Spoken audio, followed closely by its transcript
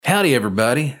Howdy,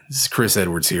 everybody. This is Chris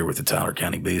Edwards here with the Tyler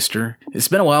County Booster. It's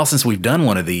been a while since we've done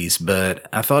one of these, but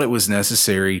I thought it was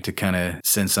necessary to kind of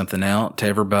send something out to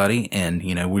everybody. And,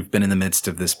 we've been in the midst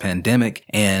of this pandemic,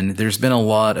 and there's been a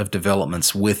lot of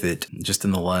developments with it just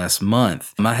in the last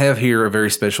month. I have here a very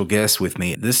special guest with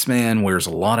me. This man wears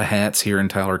a lot of hats here in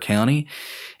Tyler County,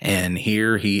 and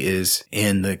here he is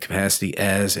in the capacity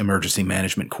as Emergency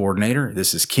Management Coordinator.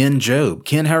 This is Ken Jobe.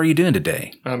 Ken, how are you doing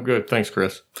today? I'm good. Thanks,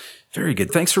 Chris. Very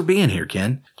good. Thanks for being here,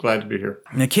 Ken. Glad to be here.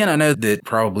 Now, Ken, I know that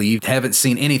probably you haven't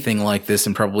seen anything like this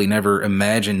and probably never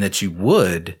imagined that you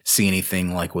would see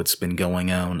anything like what's been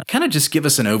going on. Kind of just give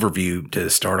us an overview to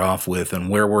start off with on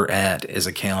where we're at as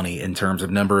a county in terms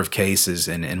of number of cases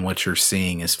and what you're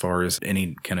seeing as far as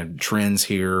any kind of trends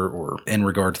here or in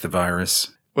regard to the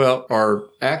virus. Well, our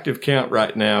active count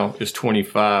right now is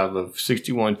 25 of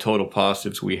 61 total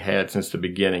positives we had since the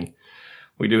beginning.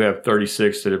 We do have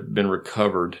 36 that have been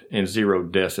recovered and 0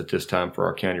 deaths at this time for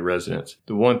our county residents.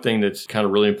 The one thing that's kind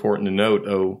of really important to note,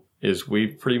 though, is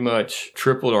we've pretty much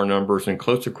tripled our numbers and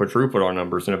close to quadrupled our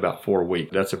numbers in about 4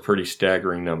 weeks. That's a pretty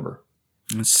staggering number.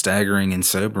 It's staggering and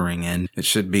sobering, and it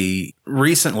should be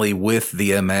recently with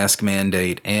the mask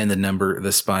mandate and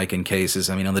the spike in cases.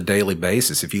 I mean, on the daily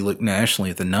basis, if you look nationally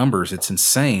at the numbers, it's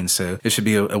insane. So it should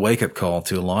be a wake-up call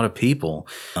to a lot of people.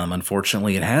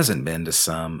 Unfortunately, it hasn't been to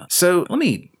some. So let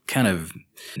me kind of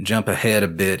jump ahead a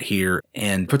bit here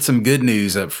and put some good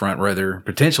news up front, rather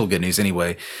potential good news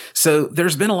anyway. So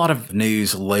there's been a lot of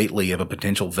news lately of a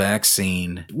potential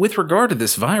vaccine. With regard to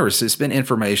this virus, it's been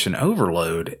information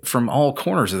overload from all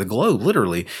corners of the globe,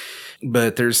 literally.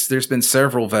 But there's been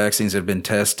several vaccines that have been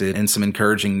tested and some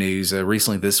encouraging news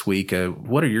recently this week.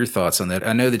 What are your thoughts on that?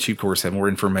 I know that you, of course, have more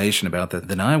information about that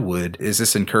than I would. Is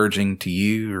this encouraging to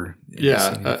you? Or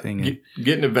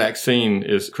getting a vaccine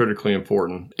is critically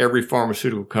important. Every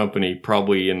pharmaceutical company,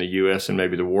 probably in the U.S. and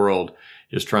maybe the world,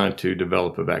 is trying to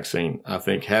develop a vaccine. I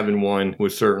think having one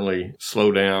would certainly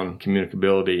slow down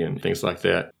communicability and things like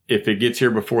that. If it gets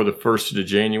here before the 1st of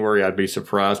January, I'd be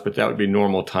surprised, but that would be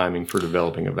normal timing for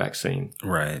developing a vaccine.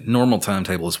 Right. Normal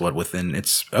timetable is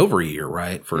it's over a year,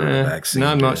 right, for a vaccine?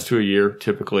 9 months to a year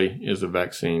typically is a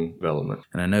vaccine development.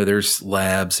 And I know there's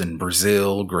labs in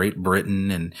Brazil, Great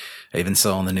Britain, and I even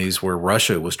saw on the news where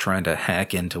Russia was trying to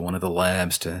hack into one of the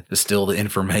labs to distill the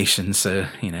information. So,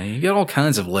 you got all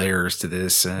kinds of layers to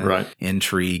this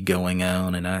intrigue going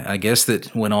on. And I guess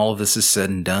that when all of this is said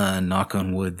and done, knock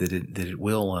on wood, that it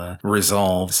will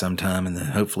resolve sometime in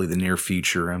hopefully the near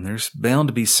future. There's bound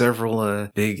to be several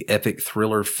big epic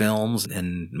thriller films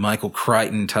and Michael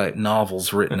Crichton type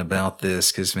novels written about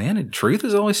this because, man, truth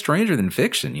is always stranger than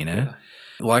fiction, Yeah.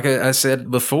 Like I said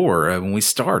before, when we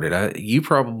started, you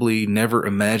probably never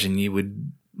imagined you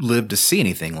would live to see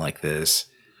anything like this.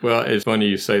 Well, it's funny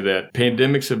you say that.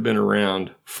 Pandemics have been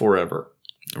around forever.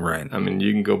 Right. I mean,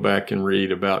 you can go back and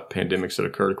read about pandemics that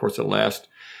occurred. Of course, the last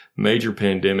major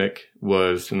pandemic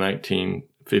was the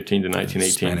 1915 to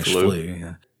 1918 Spanish flu.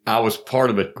 Yeah. I was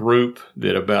part of a group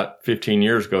that about 15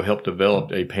 years ago helped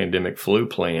develop a pandemic flu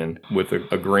plan with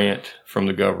a grant from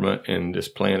the government. And this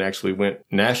plan actually went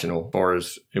national as far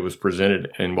as it was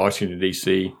presented in Washington,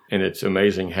 D.C. And it's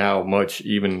amazing how much,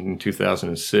 even in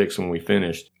 2006 when we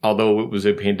finished, although it was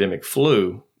a pandemic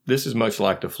flu, this is much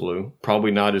like the flu, probably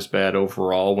not as bad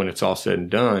overall when it's all said and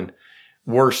done.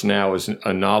 Worse now is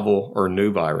a novel or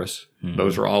new virus. Mm-hmm.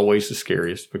 Those are always the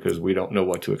scariest because we don't know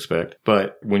what to expect.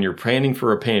 But when you're planning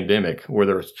for a pandemic,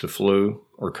 whether it's the flu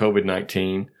or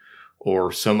COVID-19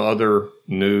 or some other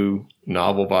new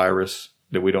novel virus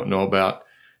that we don't know about,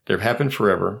 they've happened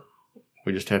forever.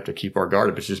 We just have to keep our guard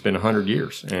up. It's just been 100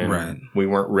 years and we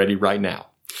weren't ready right now.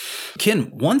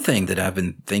 Ken, one thing that I've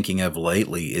been thinking of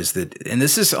lately is that, and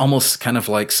this is almost kind of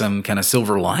like some kind of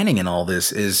silver lining in all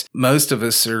this, is most of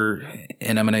us are,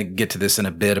 and I'm going to get to this in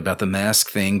a bit about the mask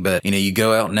thing, but, you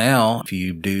go out now, if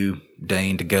you do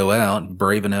deign to go out,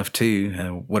 brave enough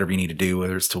to, whatever you need to do,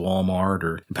 whether it's to Walmart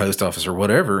or post office or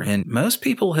whatever. And most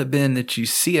people have been that you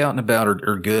see out and about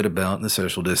are good about the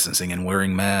social distancing and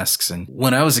wearing masks. And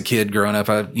when I was a kid growing up,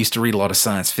 I used to read a lot of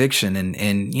science fiction.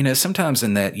 And sometimes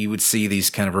in that you would see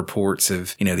these kind of reports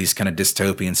of, these kind of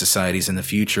dystopian societies in the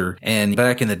future. And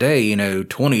back in the day,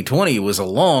 2020 was a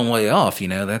long way off.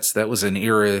 That was an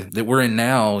era that we're in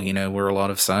now, where a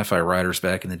lot of sci-fi writers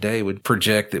back in the day would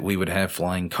project that we would have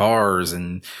flying cars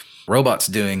and robots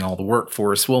doing all the work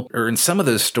for us. Well, or in some of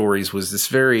those stories was this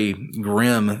very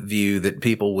grim view that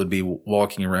people would be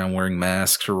walking around wearing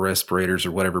masks or respirators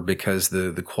or whatever because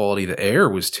the quality of the air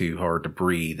was too hard to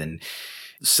breathe. And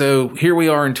So here we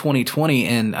are in 2020,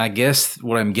 and I guess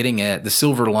what I'm getting at, the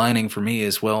silver lining for me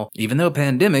is, well, even though a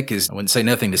pandemic is, I wouldn't say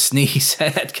nothing to sneeze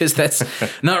at, because that's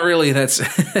not really, that's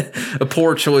a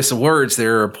poor choice of words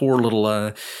there, a poor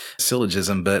little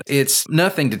syllogism, but it's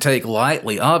nothing to take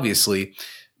lightly, obviously.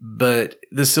 But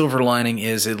the silver lining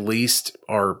is at least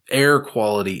our air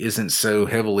quality isn't so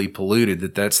heavily polluted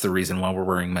that that's the reason why we're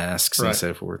wearing masks and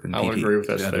so forth. And I would agree with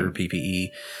that other PPE.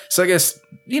 So I guess,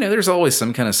 there's always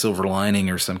some kind of silver lining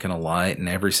or some kind of light in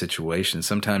every situation.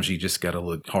 Sometimes you just got to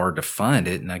look hard to find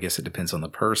it. And I guess it depends on the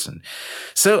person.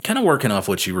 So kind of working off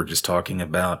what you were just talking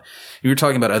about, you were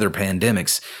talking about other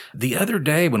pandemics. The other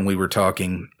day when we were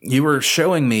talking, you were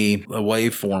showing me a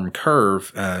waveform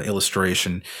curve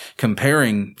illustration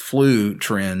comparing flu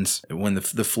trends when the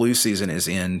flu season is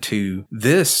in to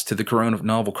the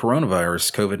novel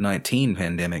coronavirus COVID-19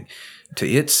 pandemic, to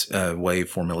its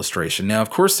waveform illustration. Now, of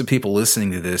course, the people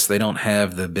listening to this, they don't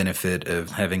have the benefit of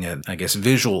having a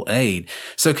visual aid.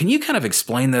 So can you kind of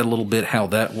explain that a little bit, how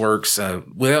that works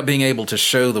without being able to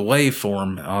show the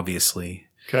waveform, obviously?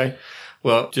 Okay.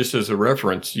 Well, just as a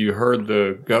reference, you heard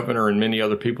the governor and many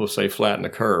other people say flatten the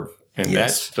curve. And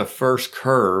that's the first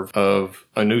curve of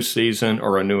a new season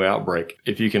or a new outbreak.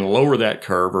 If you can lower that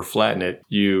curve or flatten it,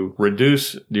 you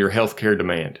reduce your healthcare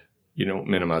demand. You don't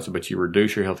minimize it, but you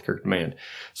reduce your healthcare demand.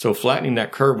 So flattening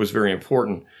that curve was very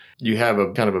important. You have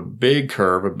a kind of a big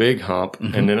curve, a big hump,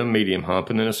 and then a medium hump,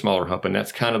 and then a smaller hump. And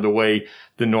that's kind of the way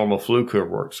the normal flu curve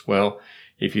works. Well,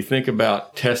 if you think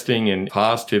about testing and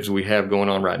positives we have going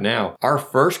on right now, our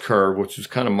first curve, which was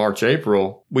kind of March,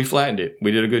 April, we flattened it.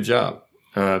 We did a good job.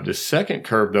 The second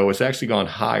curve, though, has actually gone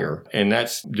higher, and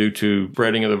that's due to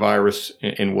spreading of the virus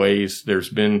in ways. There's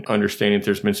been understanding that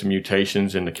there's been some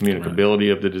mutations in the communicability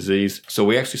of the disease. So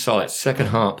we actually saw that second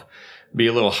hump be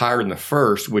a little higher than the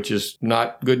first, which is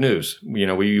not good news.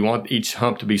 We want each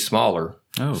hump to be smaller.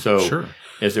 Oh, so sure.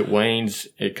 As it wanes,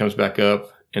 it comes back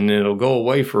up, and then it'll go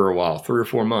away for a while, 3 or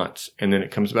 4 months, and then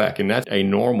it comes back. And that's a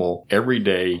normal,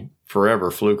 everyday,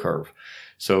 forever flu curve.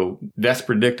 So that's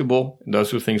predictable.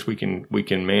 Those are things we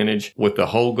can manage, with the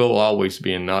whole goal always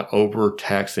being not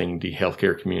overtaxing the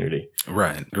healthcare community.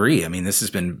 Right. Agree. I mean, this has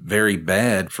been very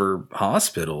bad for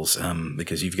hospitals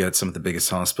because you've got some of the biggest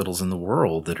hospitals in the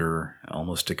world that are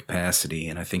almost to capacity.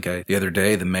 And I think the other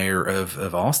day, the mayor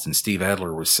of Austin, Steve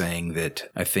Adler, was saying that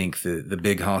I think the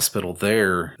big hospital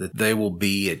there, that they will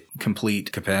be at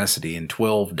complete capacity in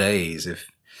 12 days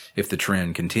if the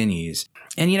trend continues.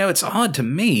 And, it's odd to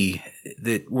me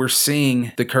that we're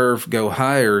seeing the curve go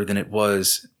higher than it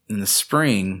was in the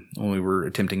spring when we were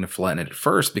attempting to flatten it at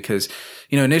first, because,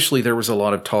 initially there was a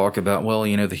lot of talk about, well,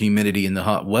 the humidity and the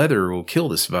hot weather will kill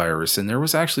this virus. And there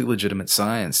was actually legitimate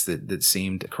science that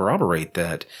seemed to corroborate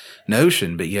that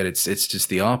notion. But yet it's just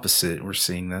the opposite. We're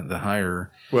seeing the higher.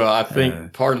 Well, I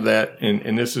think part of that,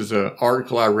 and this is an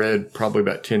article I read probably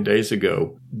about 10 days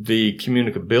ago, the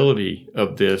communicability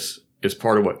of this is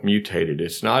part of what mutated.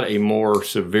 It's not a more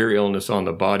severe illness on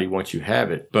the body once you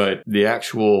have it, but the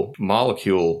actual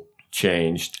molecule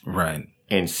changed. Right.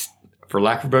 And for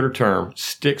lack of a better term,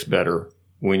 sticks better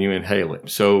when you inhale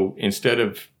it. So instead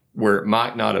of where it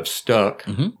might not have stuck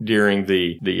during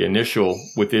the initial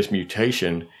with this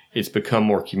mutation, it's become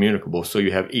more communicable. So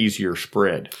you have easier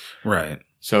spread. Right.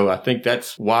 So I think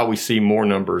that's why we see more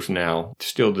numbers now.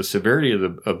 Still, the severity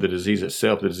of the disease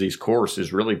itself, the disease course,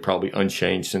 is really probably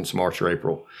unchanged since March or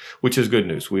April, which is good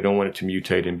news. We don't want it to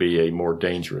mutate and be a more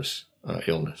dangerous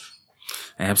illness.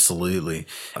 Absolutely.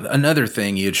 Another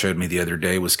thing you had showed me the other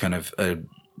day was kind of a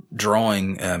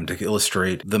drawing to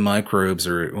illustrate the microbes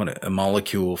or a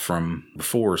molecule from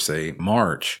before, say,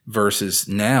 March versus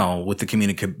now with the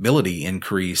communicability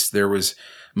increase. There was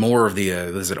more of the,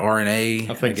 is it RNA?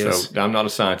 I think so. I'm not a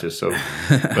scientist, so.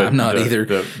 But I'm not either.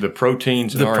 The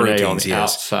proteins and RNA on the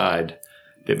outside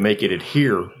that make it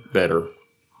adhere better,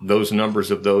 those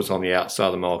numbers of those on the outside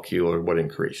of the molecule are what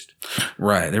increased.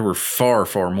 Right. There were far,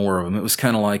 far more of them. It was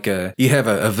kind of like you have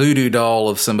a voodoo doll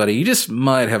of somebody you just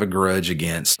might have a grudge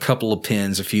against. A couple of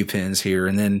pins, a few pins here,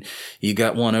 and then you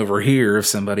got one over here of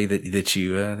somebody that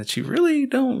you really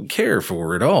don't care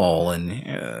for at all,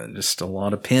 and just a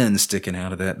lot of pins sticking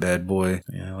out of that bad boy.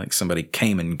 Like somebody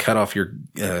came and cut off your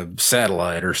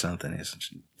satellite or something.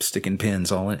 It's sticking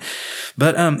pins all in.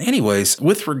 But anyways,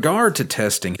 with regard to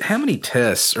testing, how many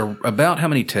tests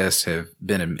have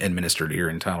been administered here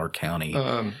in Tyler County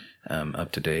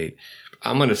up to date?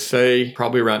 I'm going to say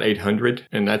probably around 800,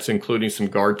 and that's including some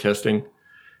guard testing.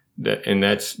 That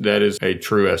is a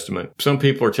true estimate. Some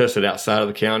people are tested outside of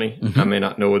the county. I may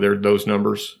not know those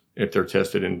numbers if they're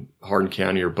tested in Hardin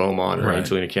County or Beaumont or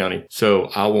Angelina County.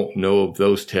 So I won't know of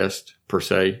those tests per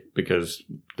se, because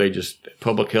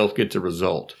public health gets a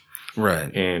result.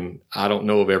 Right. And I don't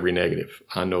know of every negative.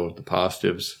 I know of the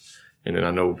positives, and then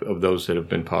I know of those that have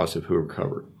been positive who are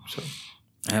recovered. So.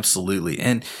 Absolutely.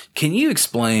 And can you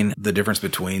explain the difference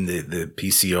between the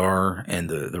PCR and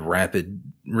the rapid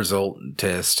result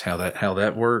test, how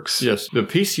that works? Yes. The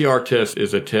PCR test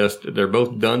is a test. They're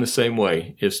both done the same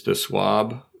way. It's the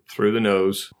swab through the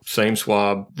nose, same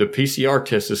swab. The PCR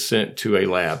test is sent to a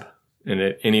lab,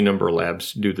 and any number of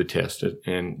labs do the test.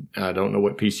 And I don't know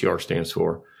what PCR stands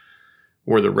for.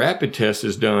 Where the rapid test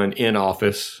is done in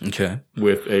office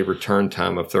with a return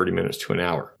time of 30 minutes to an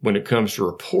hour. When it comes to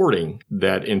reporting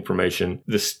that information,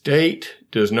 the state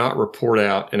does not report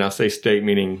out, and I say state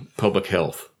meaning public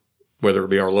health, whether it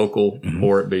be our local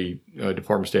or it be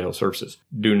Department of State Health Services,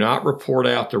 do not report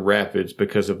out the rapids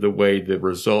because of the way the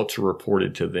results are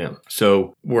reported to them.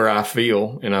 So where I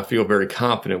feel very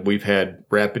confident, we've had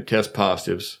rapid test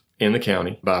positives in the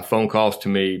county by phone calls to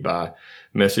me, by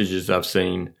messages I've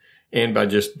seen, and by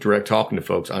just direct talking to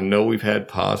folks. I know we've had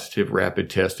positive rapid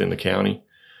tests in the county,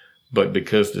 but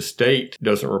because the state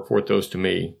doesn't report those to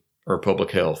me or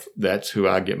public health, that's who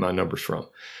I get my numbers from.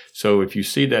 So if you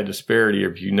see that disparity,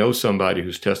 or if you know somebody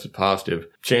who's tested positive,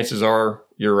 chances are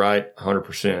you're right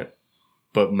 100%.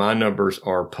 But my numbers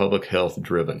are public health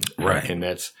driven. Right. And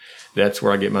that's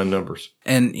where I get my numbers.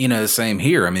 And, the same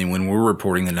here. I mean, when we're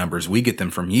reporting the numbers, we get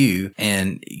them from you.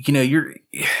 And,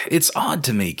 it's odd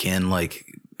to me, Ken,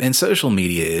 and social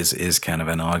media is kind of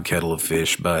an odd kettle of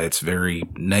fish by its very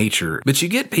nature. But you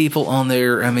get people on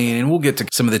there, and we'll get to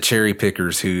some of the cherry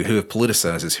pickers who have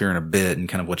politicized this here in a bit and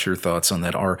kind of what your thoughts on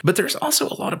that are. But there's also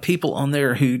a lot of people on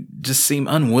there who just seem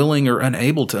unwilling or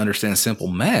unable to understand simple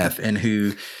math and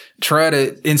who try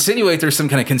to insinuate there's some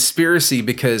kind of conspiracy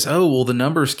because, the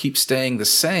numbers keep staying the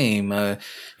same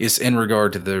is in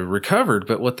regard to the recovered.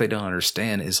 But what they don't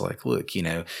understand is look,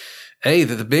 that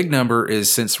the big number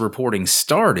is since reporting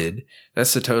started,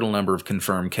 that's the total number of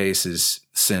confirmed cases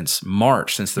since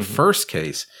March, since the first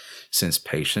case, since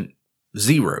patient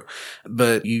 0.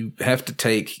 But you have to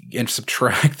take and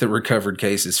subtract the recovered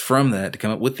cases from that to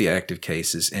come up with the active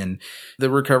cases. And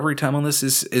the recovery time on this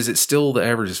is it still the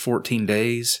average is 14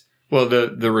 days? Well,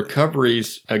 the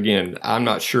recoveries, again, I'm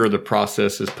not sure the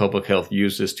processes public health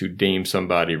uses to deem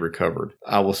somebody recovered.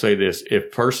 I will say this, if a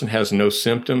person has no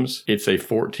symptoms, it's a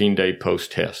 14-day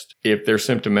post-test. If they're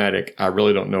symptomatic, I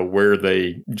really don't know where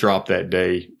they drop that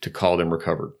day to call them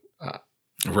recovered.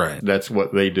 Right. That's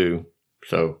what they do.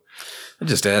 So I'm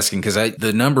just asking because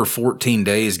the number 14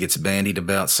 days gets bandied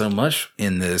about so much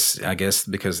in this, I guess,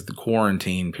 because the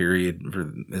quarantine period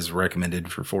is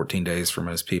recommended for 14 days for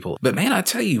most people. But man, I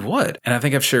tell you what, and I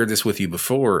think I've shared this with you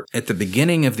before, at the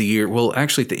beginning of the year, well,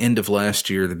 actually at the end of last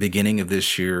year, the beginning of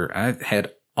this year, I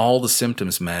had all the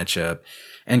symptoms match up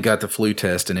and got the flu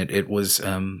test, and it was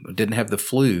didn't have the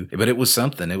flu, but it was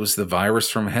something. It was the virus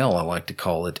from hell, I like to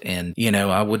call it. And,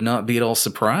 I would not be at all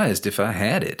surprised if I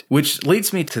had it. Which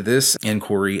leads me to this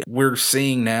inquiry. We're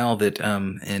seeing now that,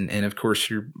 and of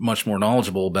course you're much more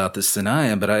knowledgeable about this than I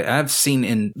am, but I've seen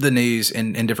in the news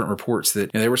and different reports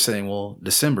that they were saying, well,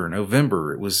 December,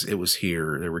 November, it was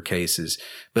here, there were cases.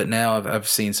 But now I've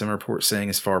seen some reports saying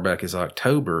as far back as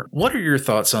October. What are your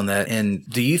thoughts on that? And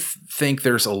do you think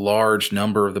there's a large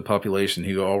number of the population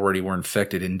who already were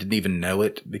infected and didn't even know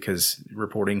it because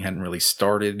reporting hadn't really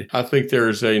started? I think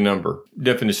there's a number.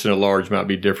 Definition of large might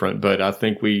be different, but I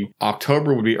think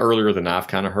October would be earlier than I've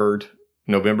kind of heard.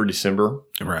 November, December.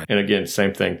 Right. And again,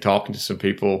 same thing, talking to some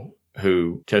people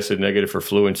who tested negative for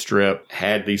flu and strep,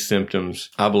 had these symptoms.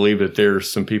 I believe that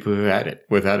there's some people who had it,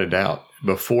 without a doubt,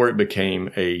 before it became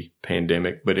a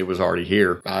pandemic, but it was already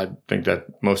here. I think that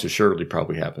most assuredly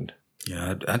probably happened.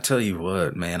 Yeah, I tell you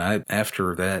what, man,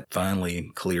 after that finally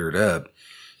cleared up,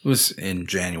 it was in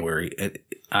January,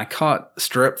 I caught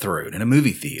strep throat in a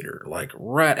movie theater,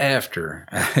 right after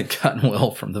I had gotten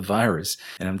well from the virus.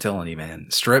 And I'm telling you, man,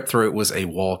 strep throat was a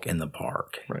walk in the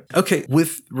park. Right. Okay,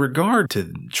 with regard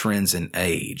to trends in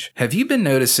age, have you been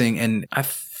noticing, and I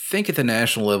think at the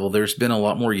national level, there's been a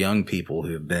lot more young people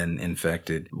who have been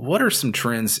infected. What are some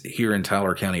trends here in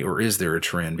Tyler County, or is there a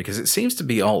trend? Because it seems to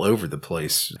be all over the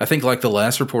place. I think the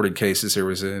last reported cases, there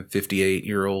was a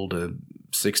 58-year-old, a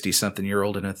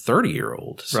 60-something-year-old, and a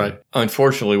 30-year-old. So. Right.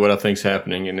 Unfortunately, what I think is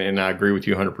happening, and I agree with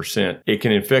you 100%, it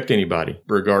can infect anybody,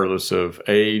 regardless of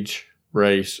age,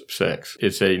 race, sex.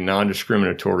 It's a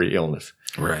non-discriminatory illness.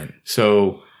 Right.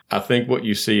 So I think what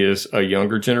you see is a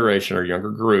younger generation or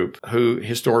younger group who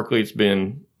historically it's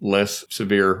been less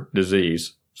severe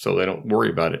disease. so they don't worry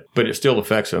about it. But it still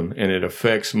affects them, and it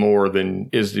affects more than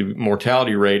is the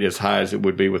mortality rate as high as it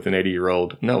would be with an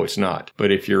 80-year-old? No, it's not.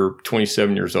 But if you're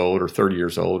 27 years old or 30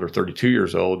 years old or 32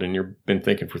 years old and you've been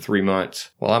thinking for 3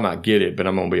 months, well, I might get it, but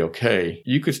I'm going to be okay,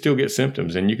 you could still get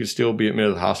symptoms, and you could still be admitted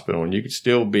to the hospital, and you could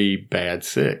still be bad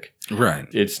sick. Right.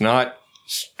 It's not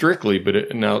strictly,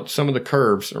 but now some of the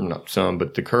curves, or not some,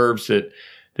 but the curves that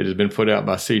has been put out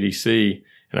by CDC,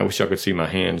 and I wish I could see my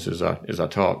hands as I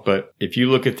talk, but if you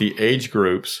look at the age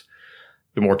groups,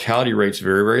 the mortality rate's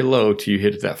very, very low till you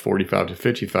hit that 45 to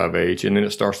 55 age, and then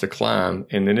it starts to climb,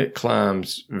 and then it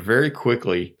climbs very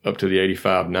quickly up to the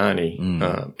 85,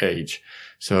 90 age.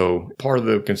 So part of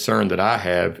the concern that I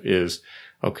have is,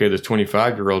 okay, this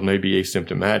 25-year-old may be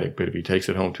asymptomatic, but if he takes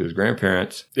it home to his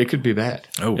grandparents, it could be bad.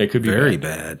 Oh, it could be very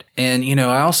bad. And,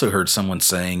 I also heard someone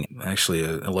saying, actually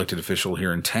an elected official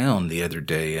here in town the other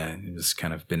day, I was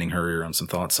kind of bending her ear on some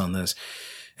thoughts on this.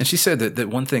 And she said that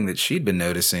one thing that she'd been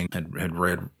noticing, had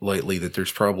read lately, that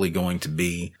there's probably going to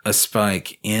be a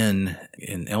spike in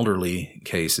elderly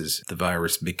cases, the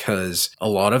virus, because a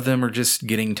lot of them are just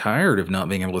getting tired of not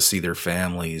being able to see their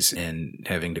families and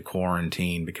having to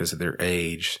quarantine because of their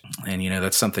age. And,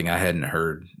 that's something I hadn't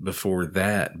heard before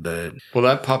that. But well,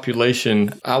 that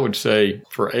population, I would say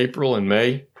for April and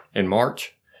May and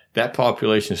March, that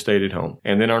population stayed at home.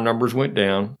 And then our numbers went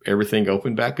down. Everything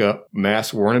opened back up.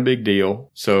 Masks weren't a big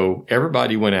deal. So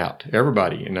everybody went out.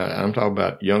 Everybody. And I'm talking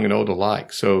about young and old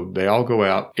alike. So they all go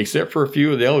out, except for a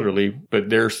few of the elderly. But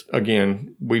there's,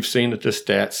 again, we've seen that the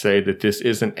stats say that this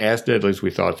isn't as deadly as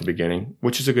we thought at the beginning,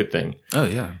 which is a good thing. Oh,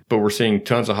 yeah. But we're seeing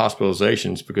tons of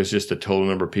hospitalizations because just the total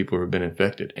number of people who have been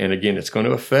infected. And again, it's going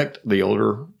to affect the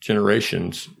older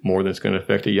generations more than it's going to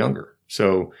affect the younger.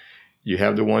 So you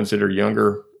have the ones that are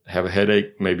younger, have a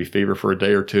headache, maybe fever for a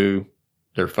day or two.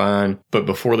 They're fine. But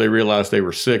before they realized they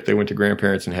were sick, they went to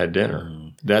grandparents and had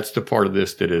dinner. That's the part of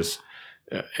this that is,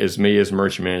 as me as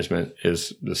emergency management,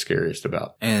 is the scariest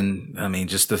about. And I mean,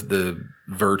 just the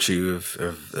virtue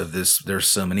of this, there's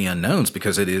so many unknowns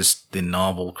because it is the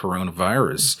novel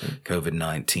coronavirus,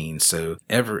 COVID-19. So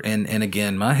and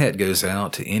again, my hat goes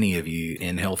out to any of you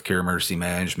in healthcare, emergency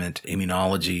management,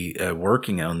 immunology,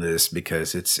 working on this,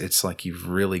 because it's like you've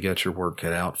really got your work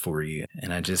cut out for you.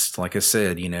 And I just, like I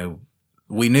said,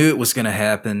 we knew it was going to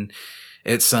happen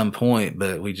at some point,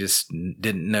 but we just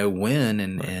didn't know when,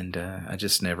 and I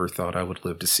just never thought I would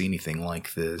live to see anything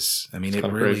like this. I mean, it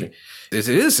really it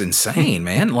is insane,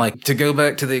 man. Like, to go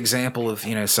back to the example of,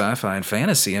 sci-fi and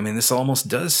fantasy, I mean, this almost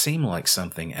does seem like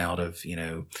something out of,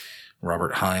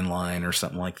 Robert Heinlein or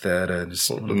something like that.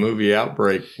 The movie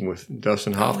Outbreak with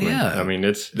Dustin Hoffman. Oh, yeah. I mean,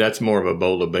 that's more of a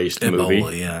Ebola-based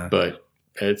movie. Yeah. But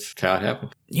it's how it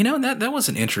happened. That was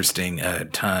an interesting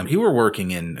time. You were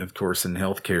working in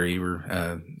healthcare. You were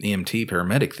EMT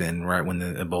paramedic then, right when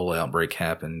the Ebola outbreak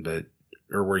happened,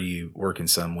 or were you working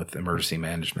some with emergency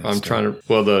management?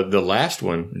 The last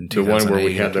one, the one where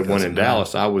we had the one in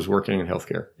Dallas, I was working in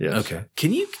healthcare. Yes. Okay.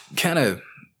 Can you kind of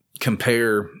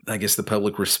compare, I guess, the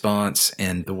public response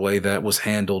and the way that was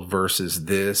handled versus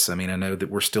this? I mean, I know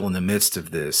that we're still in the midst of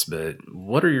this, but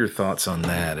what are your thoughts on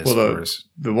that?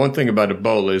 The one thing about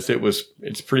Ebola is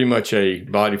it's pretty much a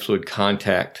body fluid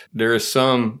contact. There is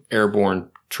some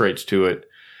airborne traits to it,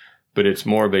 but it's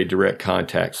more of a direct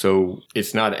contact. So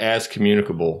it's not as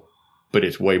communicable, but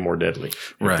it's way more deadly,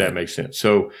 if that makes sense.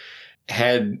 So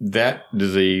had that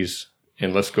disease,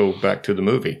 and let's go back to the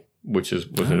movie, which was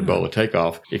an Ebola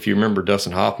takeoff. If you remember,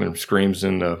 Dustin Hoffman screams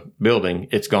in the building,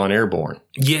 it's gone airborne.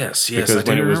 Yes. Because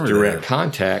when it was direct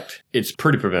contact, it's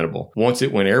pretty preventable. Once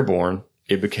it went airborne,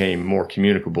 it became more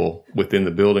communicable within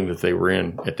the building that they were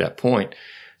in at that point.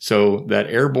 So that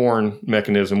airborne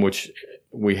mechanism, which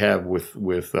we have with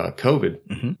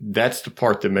COVID, that's the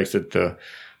part that makes it the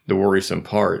worrisome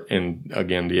part. And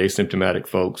again, the asymptomatic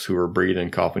folks who are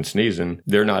breathing, coughing, sneezing,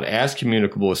 they're not as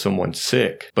communicable as someone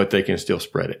sick, but they can still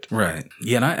spread it. Right.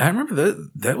 Yeah. And I remember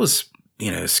that was,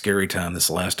 a scary time, this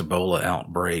last Ebola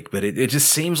outbreak, but it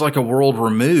just seems like a world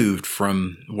removed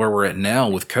from where we're at now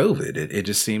with COVID. It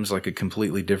just seems like a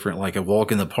completely different, like a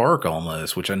walk in the park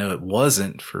almost, which I know it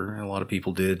wasn't. For a lot of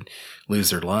people did lose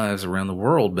their lives around the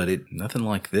world, but nothing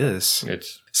like this.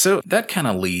 So that kind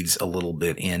of leads a little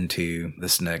bit into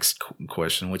this next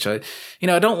question, which I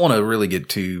don't want to really get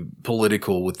too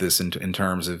political with this in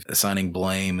terms of assigning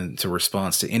blame to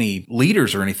response to any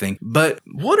leaders or anything. But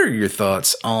what are your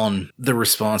thoughts on the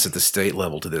response at the state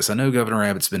level to this? I know Governor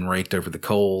Abbott's been raked over the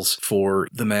coals for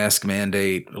the mask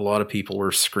mandate. A lot of people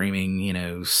are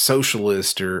screaming,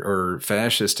 socialist or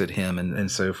fascist at him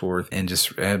and so forth, and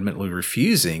just adamantly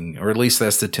refusing, or at least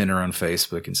that's the tenor on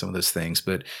Facebook and some of those things.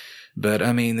 But But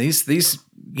I mean, these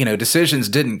decisions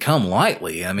didn't come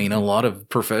lightly. I mean, a lot of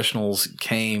professionals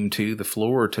came to the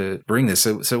floor to bring this.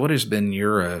 So what has been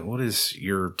what is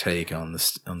your take on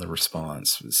this, on the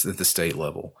response at the state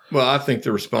level? Well, I think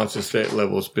the response at state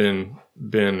level has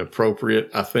been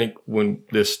appropriate. I think when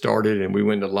this started and we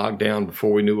went into lockdown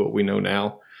before we knew what we know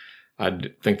now, I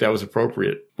think that was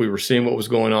appropriate. We were seeing what was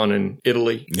going on in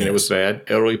Italy, and it was bad.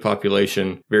 Elderly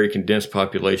population, very condensed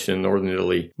population in northern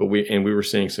Italy, but we were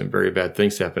seeing some very bad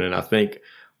things happen. And I think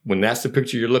when that's the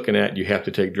picture you're looking at, you have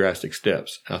to take drastic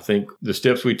steps. I think the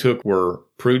steps we took were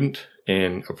prudent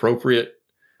and appropriate.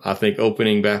 I think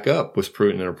opening back up was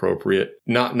prudent and appropriate,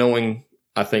 not knowing,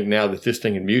 I think now that this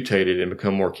thing had mutated and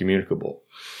become more communicable.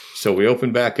 So we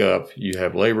opened back up. You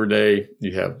have Labor Day.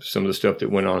 You have some of the stuff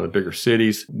that went on in the bigger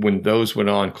cities. When those went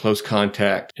on, close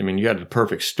contact, I mean, you had the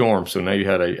perfect storm. So now you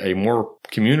had a more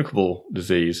communicable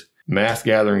disease, mass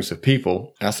gatherings of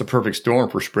people. That's the perfect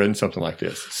storm for spreading something like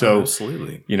this. So,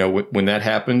 absolutely. When that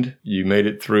happened, you made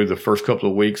it through the first couple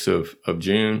of weeks of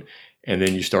June. And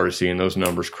then you started seeing those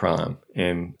numbers climb.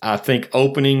 And I think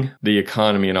opening the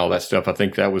economy and all that stuff, I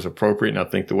think that was appropriate. And I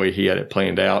think the way he had it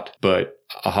planned out. But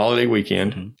a holiday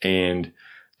weekend and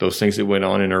those things that went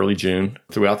on in early June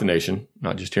throughout the nation,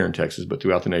 not just here in Texas, but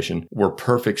throughout the nation, were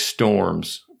perfect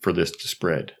storms for this to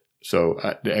spread. So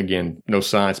again, no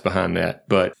science behind that,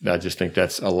 but I just think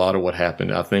that's a lot of what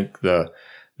happened. I think the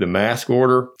mask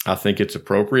order, I think it's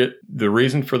appropriate. The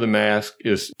reason for the mask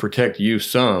is protect you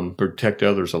some, protect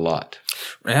others a lot.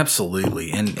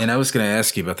 Absolutely. And I was going to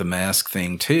ask you about the mask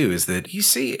thing too, is that you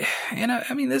see, and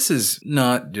I mean, this is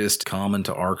not just common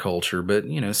to our culture, but,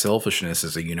 selfishness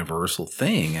is a universal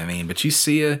thing. I mean, but you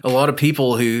see a lot of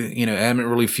people who,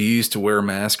 adamantly refuse to wear a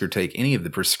mask or take any of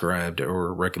the prescribed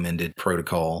or recommended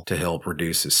protocol to help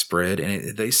reduce the spread.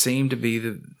 And they seem to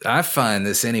be I find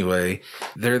this anyway,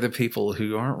 they're the people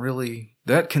who aren't really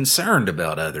that concerned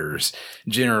about others,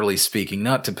 generally speaking,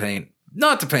 not to paint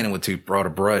them with too broad a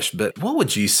brush, but what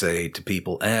would you say to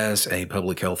people as a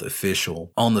public health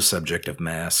official on the subject of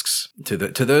masks? To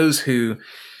those who,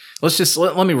 let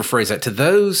me rephrase that, to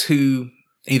those who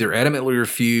either adamantly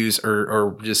refuse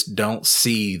or just don't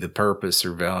see the purpose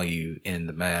or value in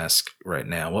the mask right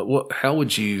now. How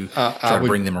would you try to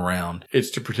bring them around? It's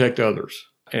to protect others.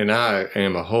 And I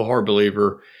am a wholehearted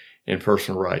believer in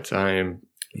personal rights. I am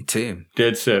Me too.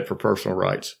 Dead set for personal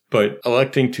rights. But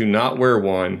electing to not wear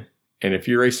one, and if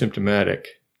you're asymptomatic,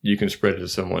 you can spread it to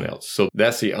someone else. So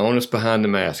that's the onus behind the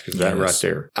mask, is that right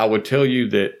there. I would tell you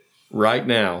that right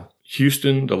now,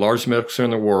 Houston, the largest medical center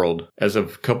in the world, as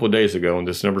of a couple of days ago, and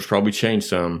this number's probably changed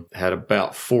some, had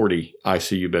about 40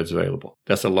 ICU beds available.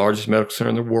 That's the largest medical center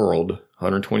in the world,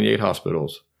 128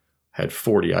 hospitals, had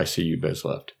 40 ICU beds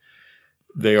left.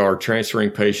 They are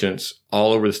transferring patients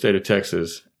all over the state of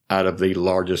Texas out of the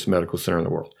largest medical center in the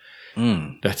world.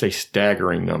 That's a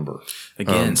staggering number.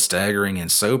 Again, staggering and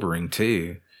sobering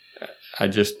too.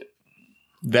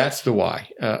 That's the why.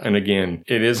 And again,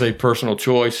 it is a personal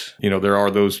choice. There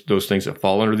are those things that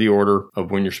fall under the order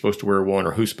of when you're supposed to wear one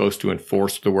or who's supposed to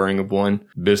enforce the wearing of one.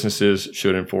 Businesses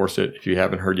should enforce it. If you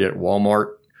haven't heard yet,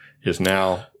 Walmart is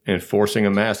now enforcing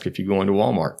a mask if you go into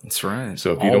Walmart. That's right.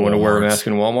 So if you don't want to wear a mask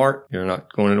in Walmart, you're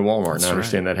not going into Walmart. And I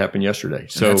understand that happened yesterday.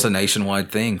 So that's a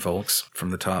nationwide thing, folks,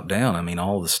 from the top down. I mean,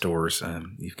 all the stores,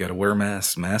 you've got to wear a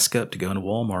mask up to go into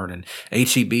Walmart, and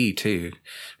HEB too.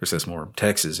 Of course, that's more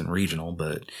Texas and regional,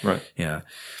 but right. Yeah.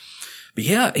 But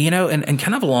yeah, and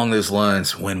kind of along those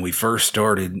lines, when we first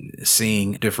started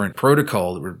seeing different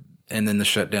protocol that were, and then the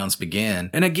shutdowns began.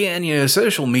 And again,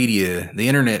 social media, the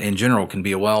internet in general, can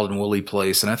be a wild and woolly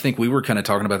place. And I think we were kind of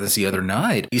talking about this the other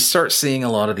night. You start seeing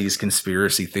a lot of these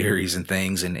conspiracy theories and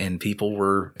things, and people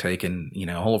were taking,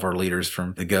 all of our leaders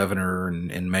from the governor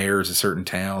and mayors of certain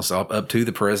towns up to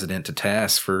the president to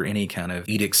task for any kind of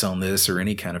edicts on this or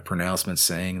any kind of pronouncements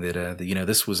saying that,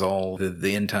 this was all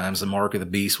the end times, the mark of the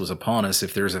beast was upon us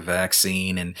if there's a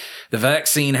vaccine, and the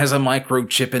vaccine has a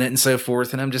microchip in it and so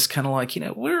forth. And I'm just kind of like,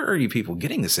 where are you people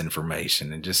getting this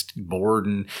information? And just bored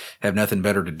and have nothing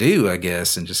better to do, I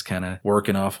guess, and just kind of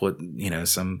working off what,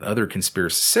 some other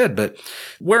conspiracy said. But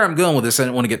where I'm going with this, I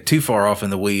don't want to get too far off in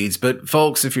the weeds, but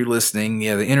folks, if you're listening,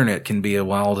 the internet can be a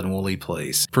wild and woolly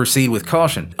place. Proceed with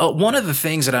caution. One of the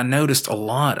things that I noticed a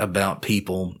lot about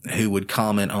people who would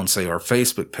comment on, say, our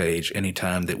Facebook page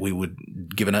anytime that we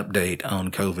would give an update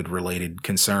on COVID-related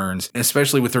concerns,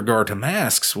 especially with regard to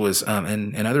masks, was,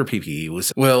 and other PPE,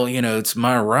 was, well, it's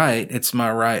my right. It's my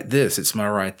right this, it's my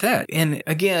right that. And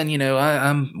again,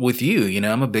 I'm with you,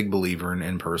 I'm a big believer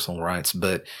in personal rights,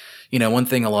 but, one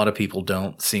thing a lot of people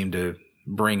don't seem to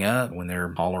bring up when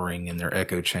they're hollering in their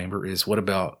echo chamber is, what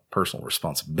about personal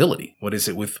responsibility? What is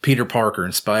it with Peter Parker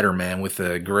and Spider-Man? With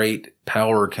great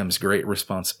power comes great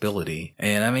responsibility.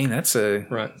 And I mean, that's I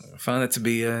find that to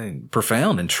be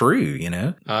profound and true, you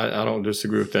know? I don't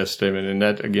disagree with that statement. And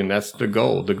that, again, that's the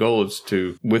goal. The goal is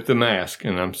to, with the mask,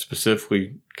 and I'm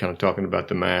specifically kind of talking about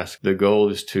the mask, the goal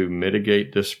is to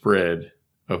mitigate the spread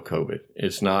of COVID.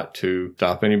 It's not to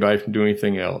stop anybody from doing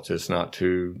anything else. It's not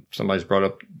to, somebody's brought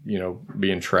up,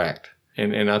 being tracked.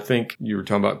 And I think you were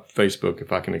talking about Facebook,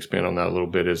 if I can expand on that a little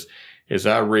bit, is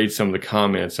I read some of the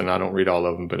comments, and I don't read all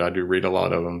of them, but I do read a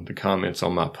lot of them, the comments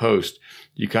on my post.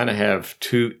 You kind of have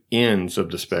two ends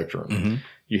of the spectrum. Mm-hmm.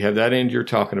 You have that end you're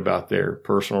talking about there,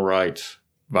 personal rights,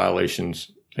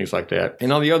 violations, things like that.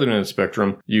 And on the other end of the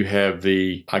spectrum, you have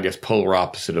the, I guess, polar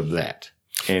opposite of that.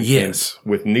 And, yes.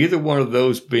 And with neither one of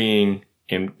those being,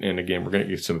 and again, we're going to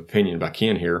get some opinion by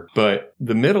Ken here, but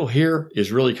the middle here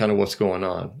is really kind of what's going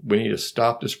on. We need to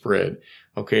stop the spread.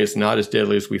 Okay, it's not as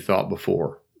deadly as we thought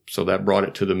before. So that brought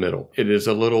it to the middle. It is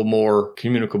a little more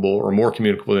communicable, or more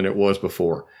communicable than it was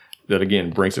before. That,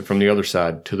 again, brings it from the other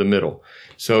side to the middle.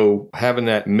 So having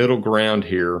that middle ground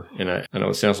here, and I know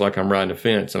it sounds like I'm riding a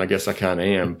fence, and I guess I kind of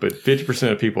am, but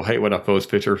 50% of people hate what I post,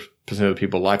 50% of the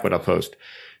people like what I post.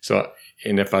 So,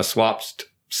 and if I swapped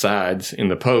sides in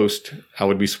the post, I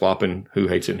would be swapping who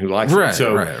hates it and who likes it.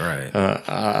 So right.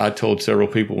 I told several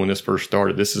people when this first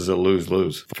started, this is a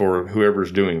lose-lose for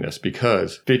whoever's doing this,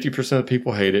 because 50% of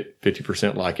people hate it,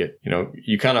 50% like it.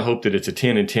 You kind of hope that it's a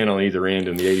 10 and 10 on either end,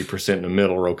 and the 80% in the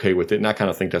middle are okay with it. And I kind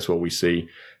of think that's what we see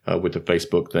with the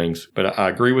Facebook things. But I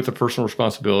agree with the personal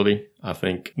responsibility. I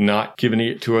think not giving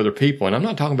it to other people. And I'm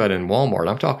not talking about in Walmart.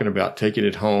 I'm talking about taking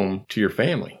it home to your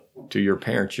family, to your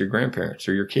parents, your grandparents,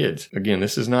 or your kids. Again,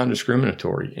 this is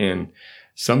non-discriminatory. And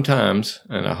sometimes,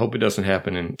 and I hope it doesn't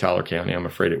happen in Tyler County, I'm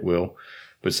afraid it will,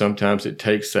 but sometimes it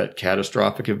takes that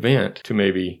catastrophic event to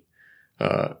maybe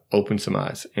open some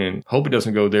eyes. And hope it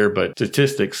doesn't go there, but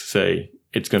statistics say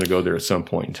it's going to go there at some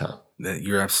point in time.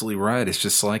 You're absolutely right. It's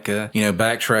just like,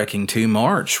 backtracking to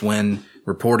March when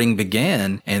reporting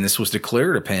began and this was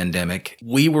declared a pandemic.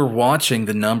 We were watching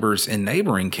the numbers in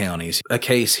neighboring counties. A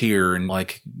case here in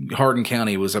like Hardin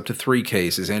County was up to 3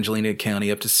 cases, Angelina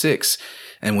County up to 6.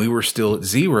 And we were still at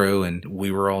 0, and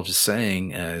we were all just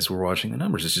saying, as we're watching the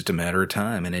numbers, it's just a matter of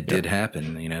time. And it did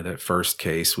happen. That first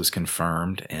case was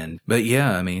confirmed. But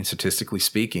yeah, I mean, statistically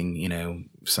speaking,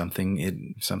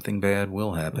 something bad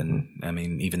will happen. Mm-hmm. I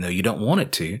mean, even though you don't want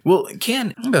it to. Well,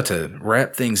 Ken, I'm about to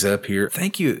wrap things up here.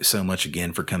 Thank you so much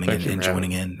again for coming in and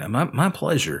joining in. My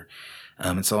pleasure.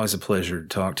 It's always a pleasure to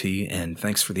talk to you, and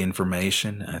thanks for the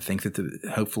information. I think that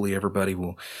hopefully everybody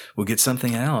will get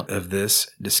something out of this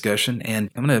discussion. And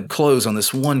I'm going to close on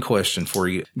this one question for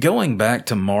you. Going back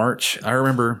to March, I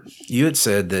remember you had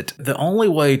said that the only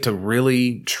way to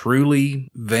really, truly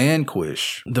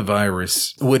vanquish the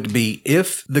virus would be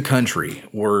if the country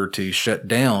were to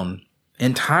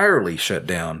entirely shut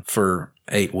down for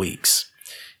 8 weeks.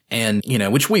 And,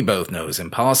 which we both know is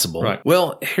impossible. Right.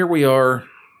 Well, here we are.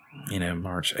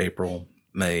 March, April,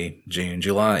 May, June,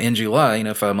 July. In July,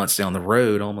 5 months down the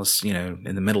road, almost, in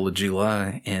the middle of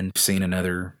July, and seen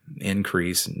another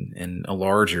increase and a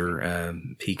larger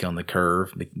peak on the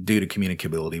curve due to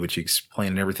communicability, which you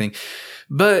explained and everything.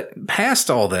 But past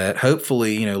all that,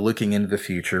 hopefully, looking into the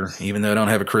future, even though I don't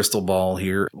have a crystal ball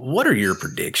here, what are your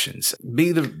predictions?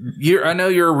 I know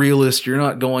you're a realist. You're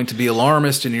not going to be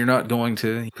alarmist, and you're not going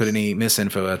to put any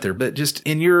misinfo out there. But just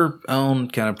in your own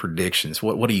kind of predictions,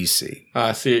 what do you see?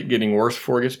 I see it getting worse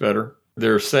before it gets better.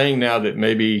 They're saying now that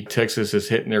maybe Texas is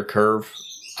hitting their curve.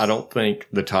 I don't think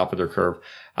the top of their curve.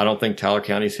 I don't think Tyler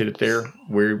County's hit it there.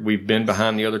 We've been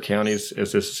behind the other counties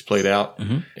as this has played out,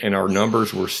 and our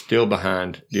numbers were still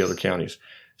behind the other counties.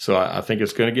 So I think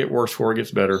it's going to get worse before it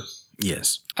gets better.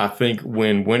 Yes. I think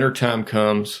when winter time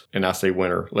comes, and I say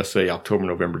winter, let's say October,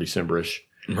 November, December-ish.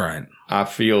 Right. I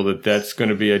feel that that's going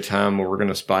to be a time where we're going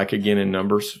to spike again in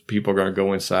numbers. People are going to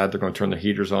go inside. They're going to turn the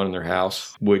heaters on in their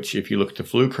house, which if you look at the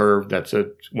flu curve, that's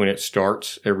when it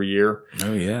starts every year.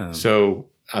 Oh, yeah. So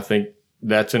I think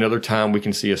that's another time we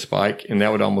can see a spike, and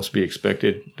that would almost be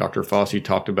expected. Dr. Fauci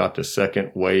talked about the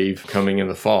second wave coming in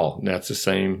the fall. And that's the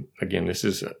same. Again, this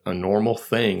is a normal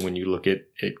thing when you look at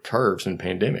curves and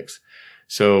pandemics.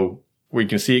 So we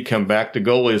can see it come back. The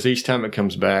goal is each time it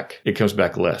comes back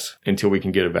less until we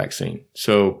can get a vaccine.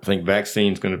 So I think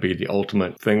vaccine is going to be the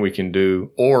ultimate thing we can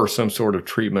do, or some sort of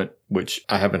treatment, which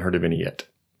I haven't heard of any yet.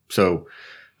 So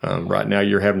right now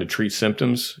you're having to treat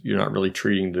symptoms. You're not really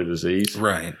treating the disease.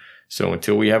 Right. So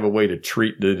until we have a way to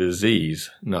treat the disease,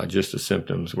 not just the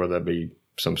symptoms, whether that be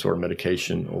some sort of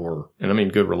medication and I mean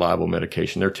good, reliable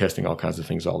medication. They're testing all kinds of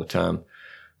things all the time.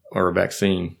 Or a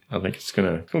vaccine. I think it's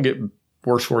going to get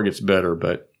worse before it gets better,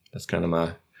 but that's kind of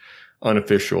my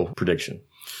unofficial prediction.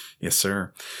 Yes,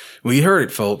 sir. Well, you heard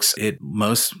it, folks. It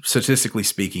most statistically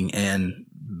speaking, and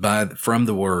from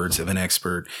the words of an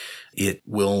expert, it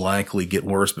will likely get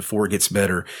worse before it gets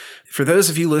better. For those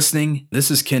of you listening,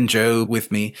 this is Ken Joe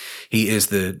with me. He is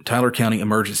the Tyler County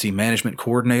Emergency Management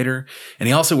Coordinator, and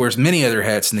he also wears many other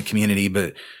hats in the community.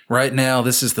 But right now,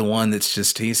 this is the one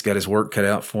that's he's got his work cut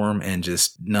out for him, and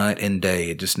just night and day.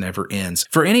 It just never ends.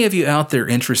 For any of you out there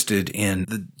interested in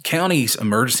the county's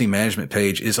emergency management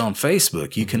page is on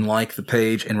Facebook. You can like the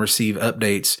page and receive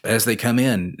updates as they come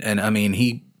in. And I mean,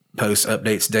 he posts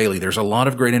updates daily. There's a lot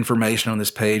of great information on this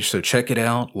page, so check it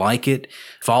out, like it,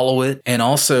 follow it. And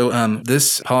also,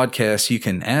 this podcast, you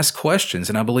can ask questions.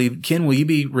 And I believe, Ken, will you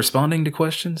be responding to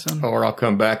questions? Or I'll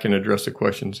come back and address the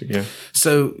questions again.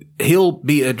 So he'll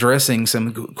be addressing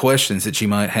some questions that you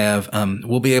might have.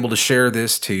 We'll be able to share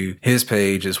this to his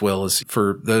page as well as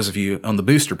for those of you on the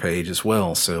booster page as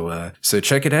well. So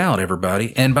check it out,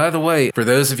 everybody. And by the way, for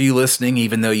those of you listening,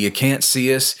 even though you can't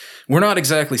see us, we're not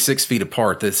exactly 6 feet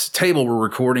apart. This table we're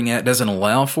recording at doesn't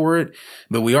allow for it,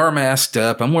 but we are masked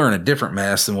up. I'm wearing a different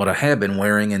mask than what I have been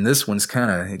wearing, and this one's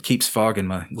it keeps fogging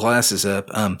my glasses up.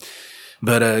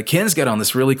 But Ken's got on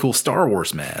this really cool Star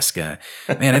Wars mask. Man,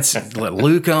 it's got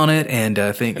Luke on it, and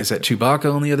I think, is that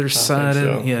Chewbacca on the other side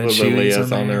of it? Yeah,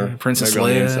 Leia's on there. Princess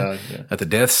Leia, got the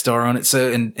Death Star on it.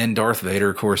 So, and Darth Vader,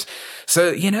 of course.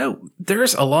 So,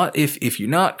 there's a lot. If you're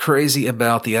not crazy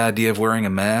about the idea of wearing a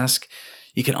mask,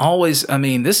 you can always,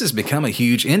 this has become a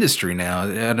huge industry now,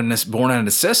 born out of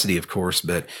necessity, of course,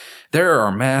 but there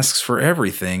are masks for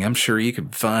everything. I'm sure you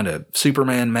could find a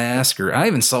Superman mask, or I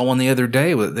even saw one the other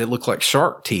day that looked like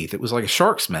shark teeth. It was like a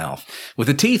shark's mouth with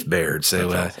the teeth bared.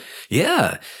 So, awesome.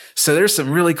 Yeah. So there's some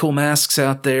really cool masks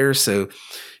out there. So,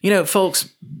 folks,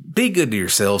 be good to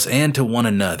yourselves and to one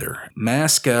another.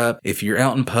 Mask up. If you're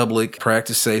out in public,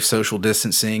 practice safe social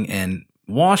distancing, and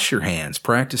wash your hands.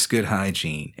 Practice good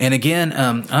hygiene. And again,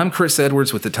 I'm Chris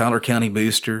Edwards with the Tyler County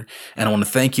Booster, and I want to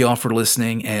thank you all for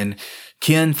listening. And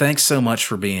Ken, thanks so much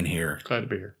for being here. Glad to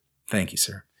be here. Thank you,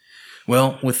 sir.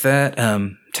 Well, with that,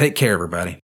 take care,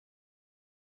 everybody.